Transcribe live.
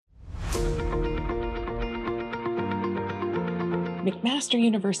McMaster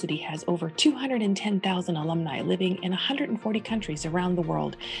University has over 210,000 alumni living in 140 countries around the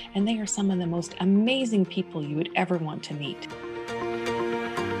world, and they are some of the most amazing people you would ever want to meet.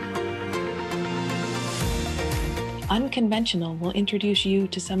 Unconventional will introduce you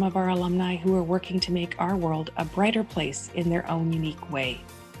to some of our alumni who are working to make our world a brighter place in their own unique way.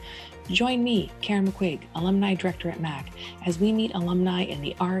 Join me, Karen McQuaig, Alumni Director at MAC, as we meet alumni in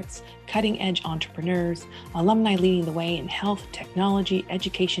the arts, cutting-edge entrepreneurs, alumni leading the way in health, technology,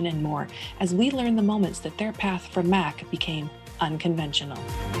 education, and more, as we learn the moments that their path from MAC became unconventional.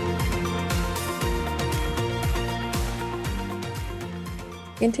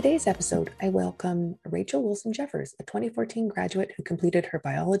 In today's episode, I welcome Rachel Wilson Jeffers, a 2014 graduate who completed her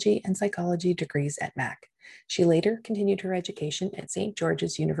biology and psychology degrees at MAC. She later continued her education at St.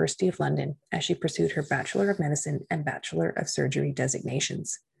 George's University of London as she pursued her Bachelor of Medicine and Bachelor of Surgery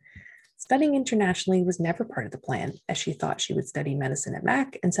designations. Studying internationally was never part of the plan, as she thought she would study medicine at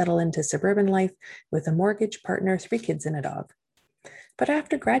MAC and settle into suburban life with a mortgage, partner, 3 kids, and a dog. But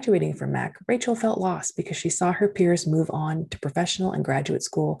after graduating from MAC, Rachel felt lost because she saw her peers move on to professional and graduate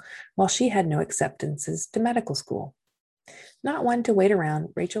school while she had no acceptances to medical school. Not one to wait around,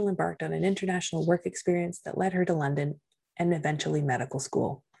 Rachel embarked on an international work experience that led her to London and eventually medical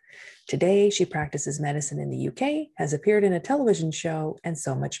school. Today, she practices medicine in the UK, has appeared in a television show, and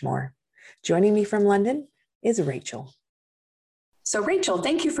so much more. Joining me from London is Rachel. So Rachel,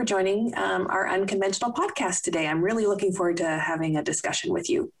 thank you for joining our Unconventional podcast today. I'm really looking forward to having a discussion with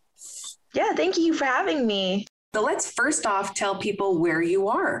you. Yeah, thank you for having me. So let's first off tell people where you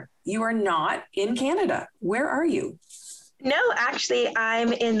are. You are not in Canada. Where are you? No, actually,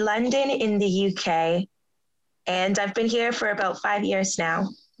 I'm in London in the UK, and I've been here for about 5 years now.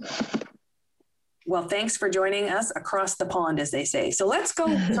 Well, thanks for joining us across the pond, as they say. So let's go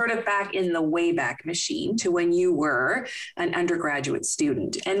sort of back in the Wayback Machine to when you were an undergraduate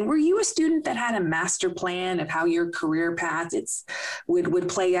student. And were you a student that had a master plan of how your career path would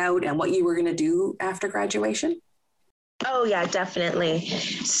play out and what you were going to do after graduation? Oh, yeah, definitely.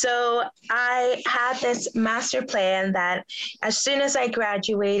 So I had this master plan that as soon as I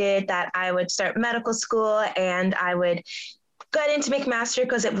graduated, that I would start medical school and I would get into McMaster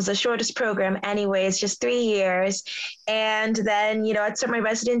because it was the shortest program anyways, just 3 years. And then, I'd start my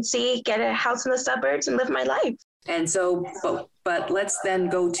residency, get a house in the suburbs and live my life. And so, but let's then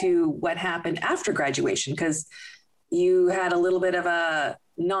go to what happened after graduation, because you had a little bit of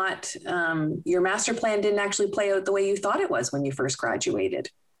your master plan didn't actually play out the way you thought it was when you first graduated.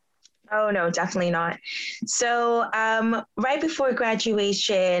 Oh, no, definitely not. So right before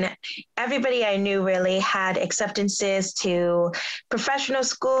graduation, everybody I knew really had acceptances to professional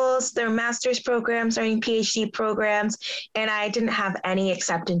schools, their master's programs, or PhD programs, and I didn't have any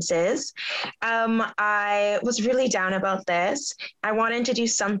acceptances. I was really down about this. I wanted to do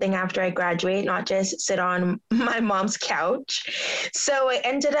something after I graduate, not just sit on my mom's couch. So I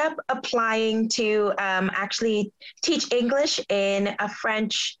ended up applying to actually teach English in a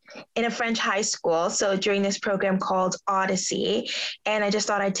French high school. So during this program called Odyssey, and I just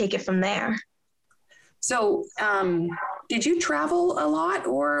thought I'd take it from there. So did you travel a lot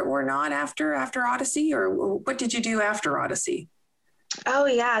or not after Odyssey, or what did you do after Odyssey? Oh,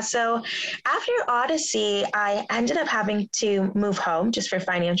 yeah. So after Odyssey, I ended up having to move home just for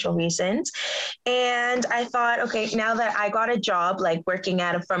financial reasons. And I thought, okay, now that I got a job, like working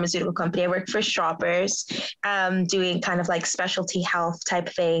at a pharmaceutical company, I worked for Shoppers, doing kind of like specialty health type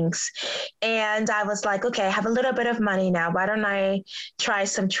things. And I was like, okay, I have a little bit of money now. Why don't I try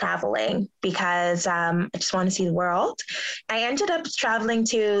some traveling? Because I just want to see the world. I ended up traveling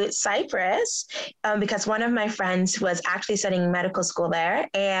to Cyprus because one of my friends was actually studying medical school there.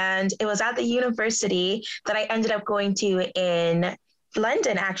 And it was at the university that I ended up going to in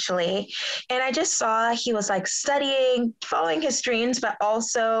London, actually. And I just saw he was like studying, following his dreams, but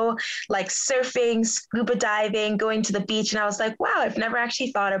also like surfing, scuba diving, going to the beach. And I was like, wow, I've never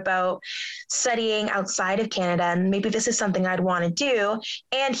actually thought about studying outside of Canada. And maybe this is something I'd want to do.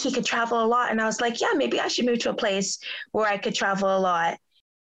 And he could travel a lot. And I was like, yeah, maybe I should move to a place where I could travel a lot.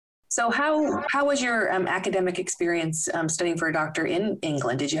 So how was your academic experience studying for a doctor in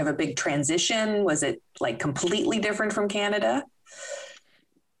England? Did you have a big transition? Was it like completely different from Canada?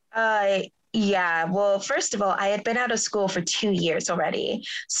 Yeah, well, first of all, I had been out of school for 2 years already.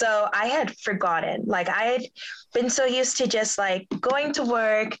 So I had forgotten, like I had been so used to just like going to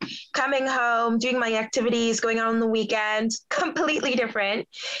work, coming home, doing my activities, going out on the weekends, completely different.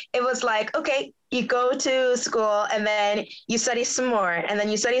 It was like, okay, you go to school and then you study some more, and then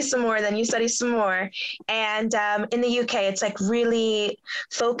you study some more, then you study some more. And in the UK, it's like really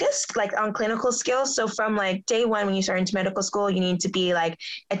focused like on clinical skills. So from like day one, when you start into medical school, you need to be like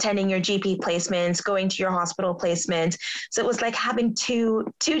attending your GP placements, going to your hospital placements. So it was like having two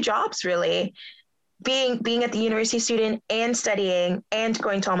jobs really. Being at the university student and studying and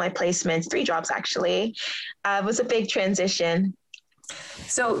going to all my placements, three jobs actually, was a big transition.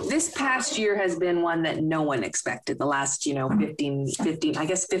 So this past year has been one that no one expected. The last,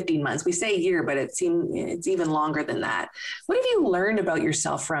 15 months. We say year, but it's even longer than that. What have you learned about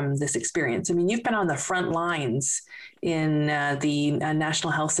yourself from this experience? I mean, you've been on the front lines in the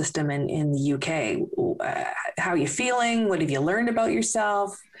national health system in the UK. How are you feeling? What have you learned about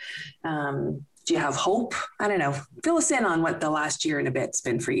yourself? Do you have hope? I don't know. Fill us in on what the last year and a bit's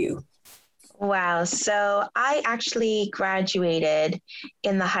been for you. Wow. So I actually graduated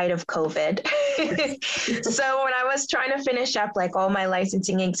in the height of COVID. So when I was trying to finish up like all my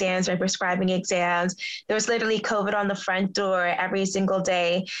licensing exams, my prescribing exams, there was literally COVID on the front door every single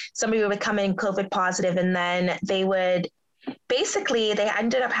day. Somebody would come in COVID positive, and then they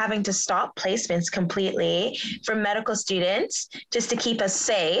ended up having to stop placements completely for medical students just to keep us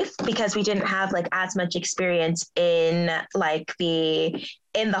safe, because we didn't have like as much experience in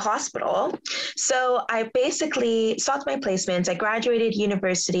the hospital. So I basically stopped my placements. I graduated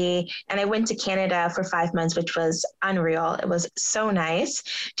university and I went to Canada for 5 months, which was unreal. It was so nice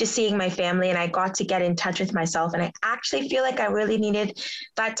just seeing my family, and I got to get in touch with myself. And I actually feel like I really needed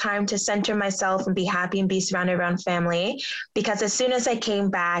that time to center myself and be happy and be surrounded around family, because as soon as I came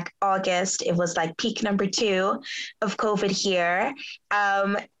back, August, it was like peak number 2 of COVID here.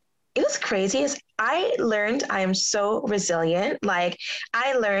 It was crazy. I learned I am so resilient. Like,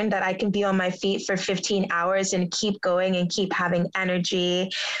 I learned that I can be on my feet for 15 hours and keep going and keep having energy.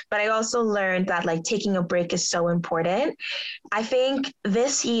 But I also learned that like taking a break is so important. I think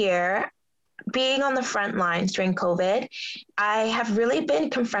this year, being on the front lines during COVID, I have really been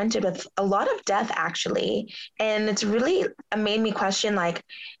confronted with a lot of death actually. And it's really made me question like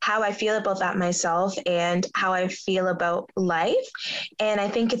how I feel about that myself and how I feel about life. And I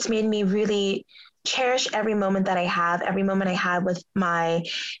think it's made me really cherish every moment that I have, every moment I had with my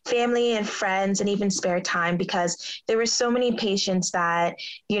family and friends, and even spare time, because there were so many patients that,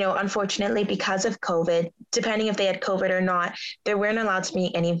 unfortunately, because of COVID, depending if they had COVID or not, they weren't allowed to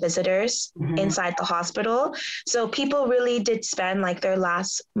meet any visitors inside the hospital. So people really did spend like their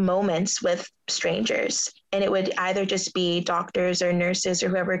last moments with strangers. And it would either just be doctors or nurses or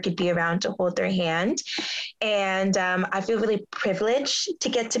whoever could be around to hold their hand. And I feel really privileged to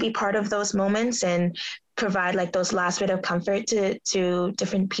get to be part of those moments and provide like those last bit of comfort to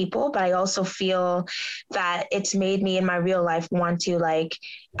different people. But I also feel that it's made me in my real life want to like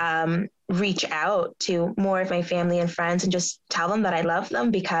reach out to more of my family and friends and just tell them that I love them,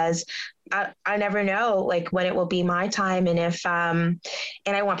 because I never know like when it will be my time. And if, and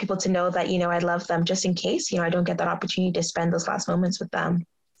I want people to know that, I love them just in case, I don't get that opportunity to spend those last moments with them.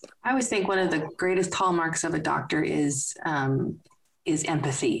 I always think one of the greatest hallmarks of a doctor is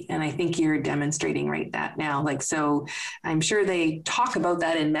empathy. And I think you're demonstrating right that now. Like, so I'm sure they talk about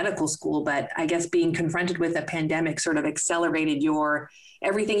that in medical school, but I guess being confronted with a pandemic sort of accelerated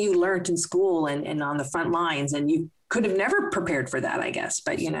everything you learned in school and on the front lines, and you could have never prepared for that, I guess,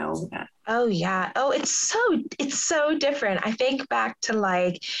 but Oh yeah. Oh, it's so different. I think back to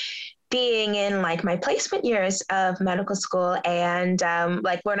like being in like my placement years of medical school, and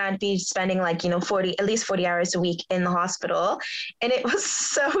like when I'd be spending like, at least 40 hours a week in the hospital. And it was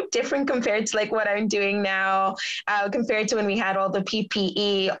so different compared to like what I'm doing now, compared to when we had all the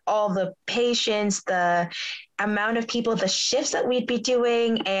PPE, all the patients, the amount of people, the shifts that we'd be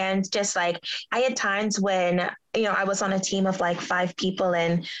doing. And just like, I had times when, I was on a team of like 5 people,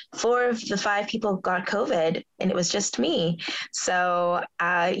 and 4 of the 5 people got COVID, and it was just me. So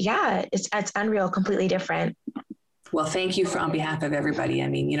yeah, it's unreal, completely different. Well, thank you on behalf of everybody. I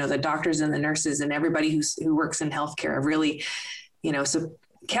mean, the doctors and the nurses and everybody who works in healthcare have really, so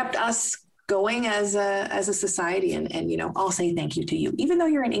kept us going as a society. And I'll say thank you to you, even though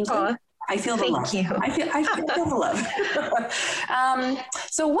you're in England. I feel the love. I feel the love.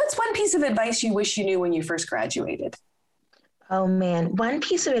 So what's one piece of advice you wish you knew when you first graduated? Oh man, one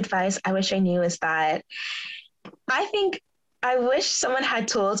piece of advice I wish I knew is that I wish someone had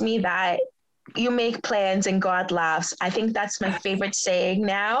told me that you make plans and God laughs. I think that's my favorite saying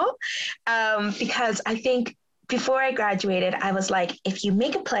now, because I think before I graduated, I was like, if you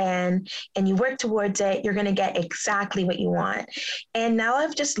make a plan and you work towards it, you're going to get exactly what you want. And now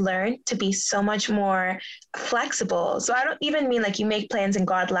I've just learned to be so much more flexible. So I don't even mean like you make plans and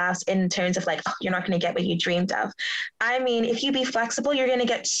God laughs in terms of like, oh, you're not going to get what you dreamed of. I mean, if you be flexible, you're going to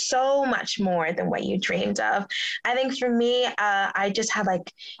get so much more than what you dreamed of. I think for me, I just have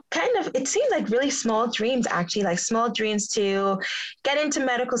like kind of, it seems like really small dreams, actually, like small dreams to get into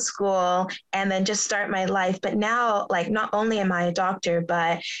medical school and then just start my life. But now, like, not only am I a doctor,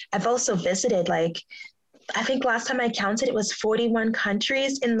 but I've also visited like, I think last time I counted, it was 41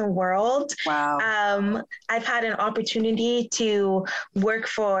 countries in the world. Wow. I've had an opportunity to work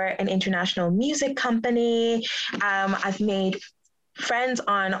for an international music company. I've made friends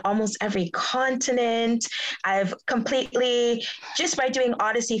on almost every continent. I've completely, just by doing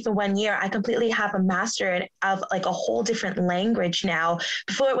Odyssey for 1 year, I completely have a master of like a whole different language now.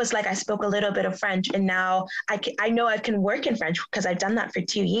 Before it was like I spoke a little bit of French, and now I know I can work in French because I've done that for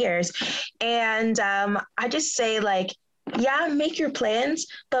 2 years. And I just say like, yeah, make your plans,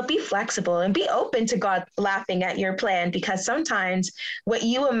 but be flexible and be open to God laughing at your plan, because sometimes what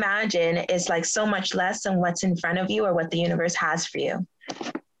you imagine is like so much less than what's in front of you or what the universe has for you.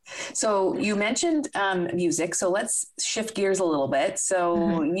 So you mentioned music. So let's shift gears a little bit.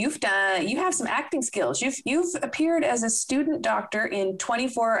 So you have some acting skills. You've appeared as a student doctor in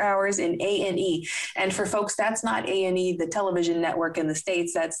 24 Hours in A&E. And for folks, that's not A&E, the television network in the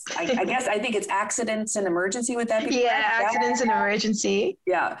States. That's, I guess, I think it's Accidents and Emergency. Would that be Yeah, correct? Accidents and Emergency.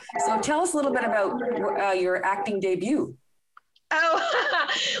 Yeah. So tell us a little bit about your acting debut. Oh,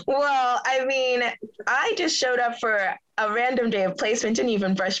 well, I mean, I just showed up for a random day of placement, didn't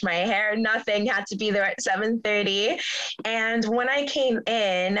even brush my hair, nothing, had to be there at 7:30. And when I came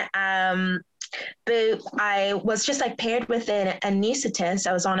in, I was just like paired with an anesthetist.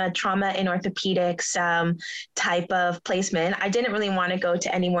 I was on a trauma and orthopedics type of placement. I didn't really want to go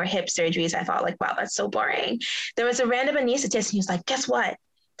to any more hip surgeries. I thought like, wow, that's so boring. There was a random anesthetist and he was like, guess what?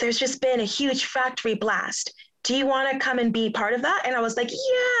 There's just been a huge factory blast. Do you want to come and be part of that? And I was like,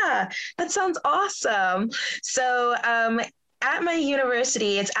 yeah, that sounds awesome. So at my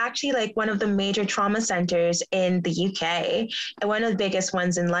university, it's actually like one of the major trauma centers in the UK and one of the biggest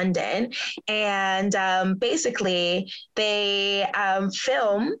ones in London. And basically, they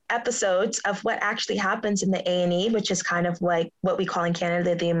film episodes of what actually happens in the A&E, which is kind of like what we call in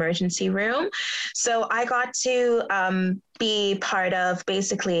Canada the emergency room. So I got to be part of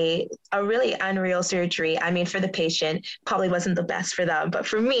basically a really unreal surgery. I mean, for the patient, probably wasn't the best for them, but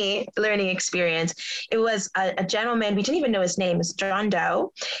for me, learning experience, it was a gentleman, we didn't even know his name, is John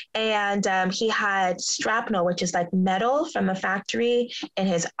Doe. And he had shrapnel, which is like metal from a factory, in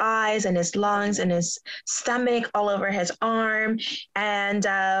his eyes and his lungs and his stomach, all over his arm. And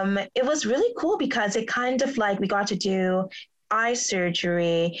it was really cool because it kind of like we got to do eye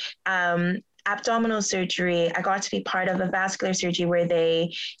surgery, abdominal surgery. I got to be part of a vascular surgery where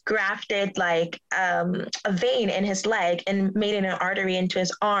they grafted like a vein in his leg and made it an artery into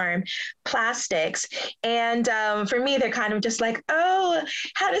his arm, plastics. And for me, they're kind of just like, oh,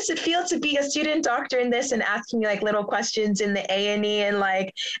 how does it feel to be a student doctor in this? And asking me like little questions in the A&E, and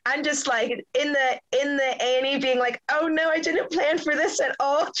like I'm just like in the A&E being like, oh no, I didn't plan for this at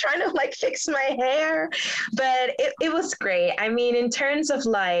all, trying to like fix my hair. But it was great. I mean, in terms of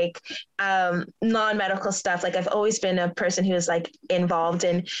like non-medical stuff, like I've always been a person who is like involved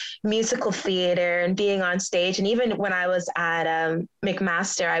in musical theater and being on stage. And even when I was at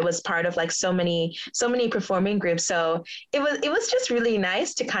McMaster, I was part of like so many performing groups. So it was just really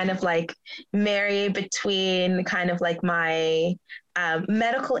nice to kind of like marry between kind of like my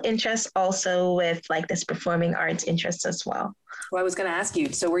medical interests also with like this performing arts interest as well. Well, I was going to ask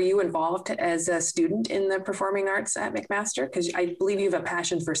you, so were you involved as a student in the performing arts at McMaster? Because I believe you have a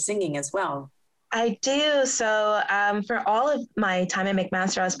passion for singing as well. I do. So for all of my time at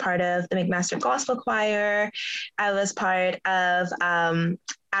McMaster, I was part of the McMaster Gospel Choir. I was part of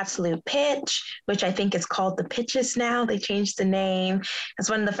Absolute Pitch, which I think is called the Pitches now. They changed the name. As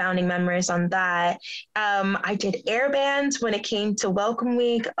one of the founding members on that. I did air bands when it came to Welcome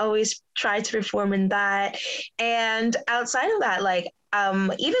Week. Always tried to perform in that. And outside of that, like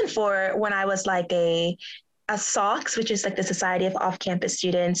even for when I was like a SOX, which is like the Society of Off-Campus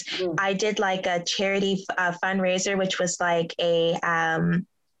Students, I did like a charity fundraiser, which was like a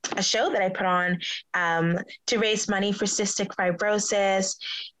show that I put on to raise money for cystic fibrosis.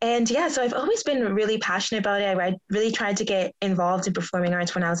 And yeah, so I've always been really passionate about it. I really tried to get involved in performing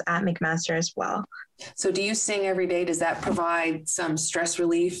arts when I was at McMaster as well. So do you sing every day? Does that provide some stress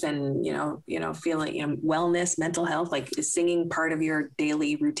relief and, feeling, wellness, mental health? Like, is singing part of your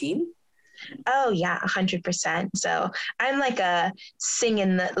daily routine? Oh yeah, 100%. So I'm like a sing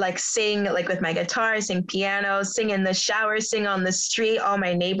like with my guitar, sing piano, sing in the shower, sing on the street. All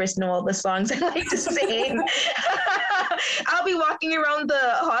my neighbors know all the songs I like to sing. I'll be walking around the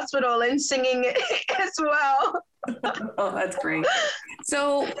hospital and singing as well. Oh, that's great.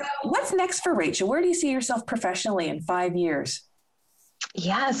 So what's next for Rachel? Where do you see yourself professionally in 5 years?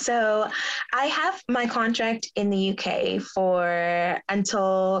 Yeah, so I have my contract in the UK for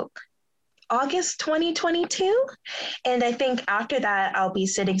until August 2022. And I think after that, I'll be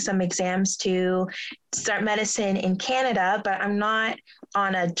sitting some exams to start medicine in Canada, but I'm not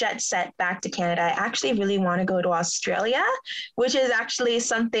on a jet set back to Canada. I actually really want to go to Australia, which is actually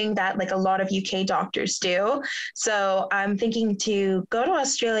something that like a lot of UK doctors do. So I'm thinking to go to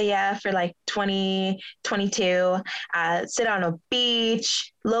Australia for like 2022, sit on a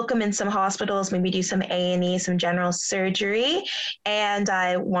beach, locum in some hospitals, maybe do some A&E, some general surgery. And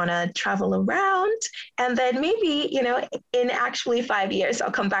I want to travel around. And then maybe, in actually 5 years,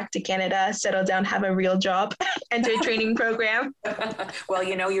 I'll come back to Canada, settle down, have a real job, enter a training program. Well,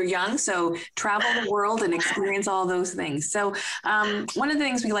 you're young, so travel the world and experience all those things. So one of the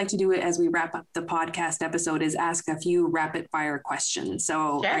things we like to do as we wrap up the podcast episode is ask a few rapid fire questions.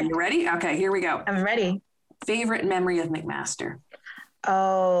 So Are you ready? Okay, here we go. I'm ready. Favorite memory of McMaster?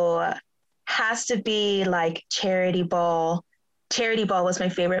 Oh, has to be like Charity Ball. Charity Ball was my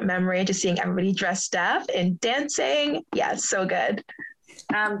favorite memory, just seeing everybody dressed up and dancing. Yeah, it's so good.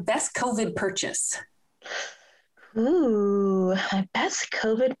 Best COVID purchase? Ooh, my best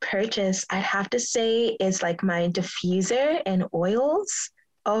COVID purchase, I'd have to say, is like my diffuser and oils.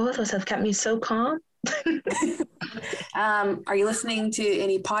 Oh, those have kept me so calm. Are you listening to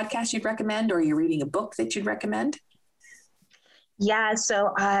any podcasts you'd recommend, or are you reading a book that you'd recommend? Yeah,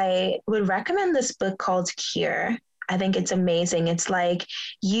 so I would recommend this book called Cure. I think it's amazing. It's like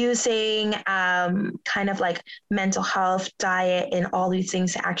using kind of like mental health, diet, and all these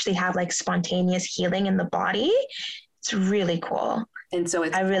things to actually have like spontaneous healing in the body. It's really cool. And so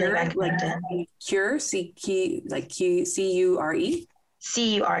I really recommend it. Cure, C-U-R-E?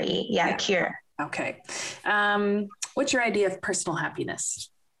 C-U-R-E, yeah, Cure. Okay. What's your idea of personal happiness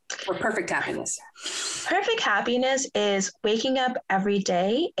or perfect happiness? Perfect happiness is waking up every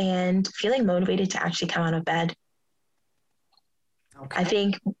day and feeling motivated to actually come out of bed. Okay. I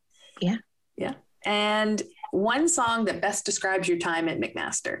think, yeah. Yeah. And one song that best describes your time at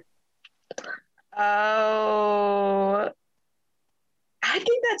McMaster? Oh, I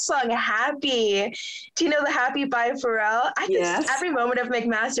think that song Happy. Do you know the Happy by Pharrell? I think every moment of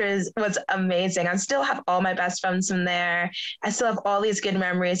McMaster was amazing. I still have all my best friends from there. I still have all these good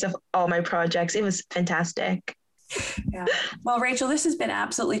memories of all my projects. It was fantastic. Yeah. Well, Rachel, this has been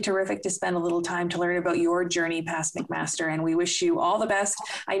absolutely terrific to spend a little time to learn about your journey past McMaster, and we wish you all the best.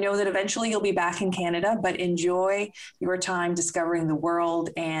 I know that eventually you'll be back in Canada, but enjoy your time discovering the world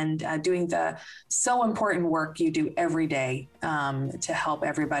and doing the so important work you do every day to help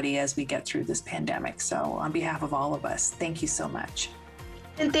everybody as we get through this pandemic. So on behalf of all of us, thank you so much.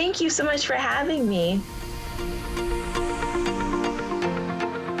 And thank you so much for having me.